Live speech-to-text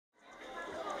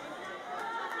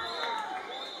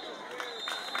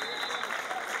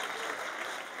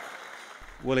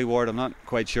Willie Ward, I'm not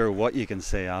quite sure what you can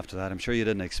say after that. I'm sure you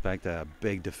didn't expect a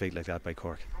big defeat like that by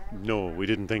Cork. No, we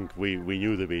didn't think. We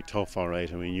knew they'd be tough, all right,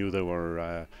 and we knew they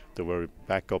were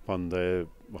back up on the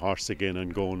horse again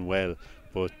and going well.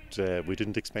 But we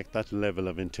didn't expect that level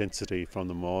of intensity from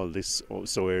them all this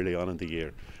so early on in the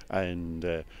year.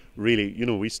 And really,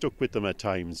 we stuck with them at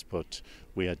times, but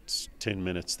we had 10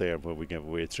 minutes there where we gave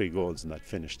away 3 goals and that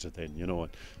finished it then,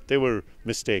 They were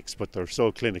mistakes, but they're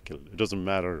so clinical. It doesn't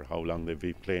matter how long they've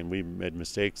been playing. We made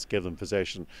mistakes, gave them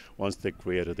possession. Once they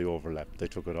created the overlap, they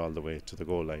took it all the way to the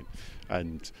goal line.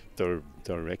 And they're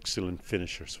excellent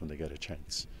finishers when they get a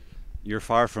chance. You're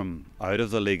far from out of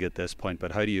the league at this point,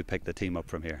 but how do you pick the team up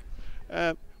from here?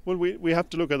 Well, we have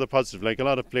to look at the positive. Like, a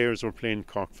lot of players were playing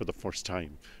Cork for the first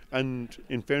time, and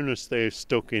in fairness, they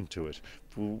stuck into it.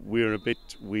 We're a bit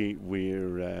we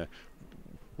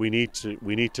need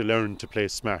to learn to play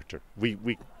smarter.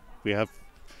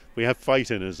 We have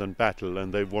fight in us and battle,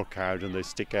 and they work hard and they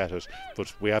stick at it,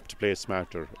 but we have to play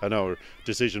smarter. And our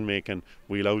decision making,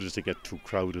 we allowed us to get too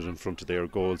crowded in front of their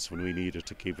goals when we needed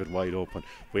to keep it wide open.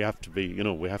 We have to be,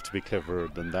 we have to be cleverer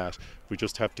than that. We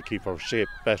just have to keep our shape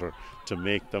better to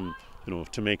make them,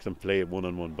 play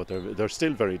one-on-one. But they're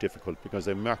still very difficult because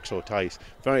they mark so tight.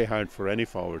 Very hard for any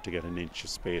forward to get an inch of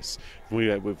space.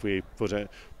 If we put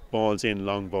balls in,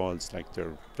 long balls, like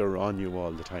they're on you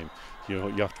all the time. You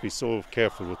have to be so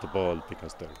careful with the ball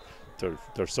because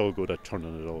they're so good at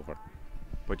turning it over.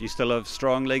 But you still have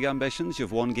strong league ambitions.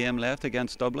 You've 1 game left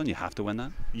against Dublin. You have to win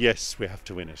that. Yes, we have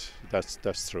to win it.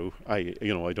 That's true. I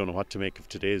don't know what to make of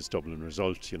today's Dublin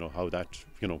result. How that,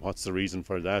 what's the reason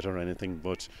for that or anything.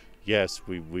 But yes,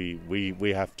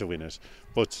 we have to win it.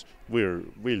 But we'll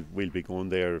be going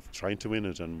there trying to win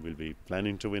it, and we'll be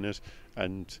planning to win it.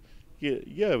 And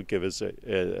give us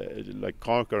like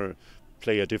Cork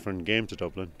play a different game to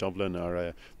Dublin. Dublin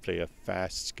play a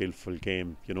fast, skillful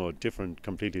game.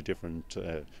 Completely different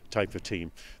type of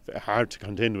team. Hard to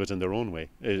contend with in their own way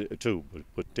too,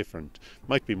 but different.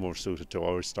 Might be more suited to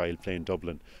our style playing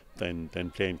Dublin than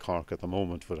playing Cork at the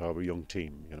moment with our young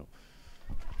team.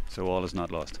 So all is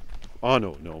not lost. Oh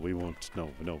no, we won't. No,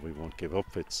 we won't give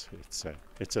up. It's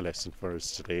a lesson for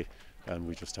us today, and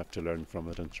we just have to learn from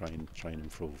it and try and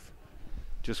improve.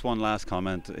 Just one last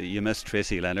comment. You missed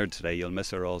Tracy Leonard today. You'll miss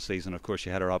her all season. Of course,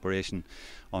 she had her operation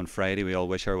on Friday. We all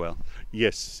wish her well.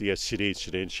 Yes, she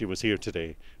did. She was here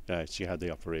today. She had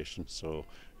the operation, so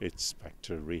it's back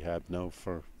to rehab now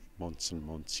for months and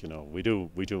months. We do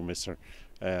miss her.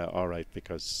 All right,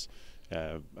 because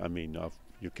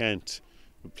you can't.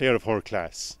 A player of her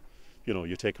class,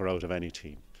 you take her out of any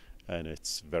team, and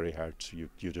it's very hard. You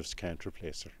just can't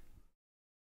replace her.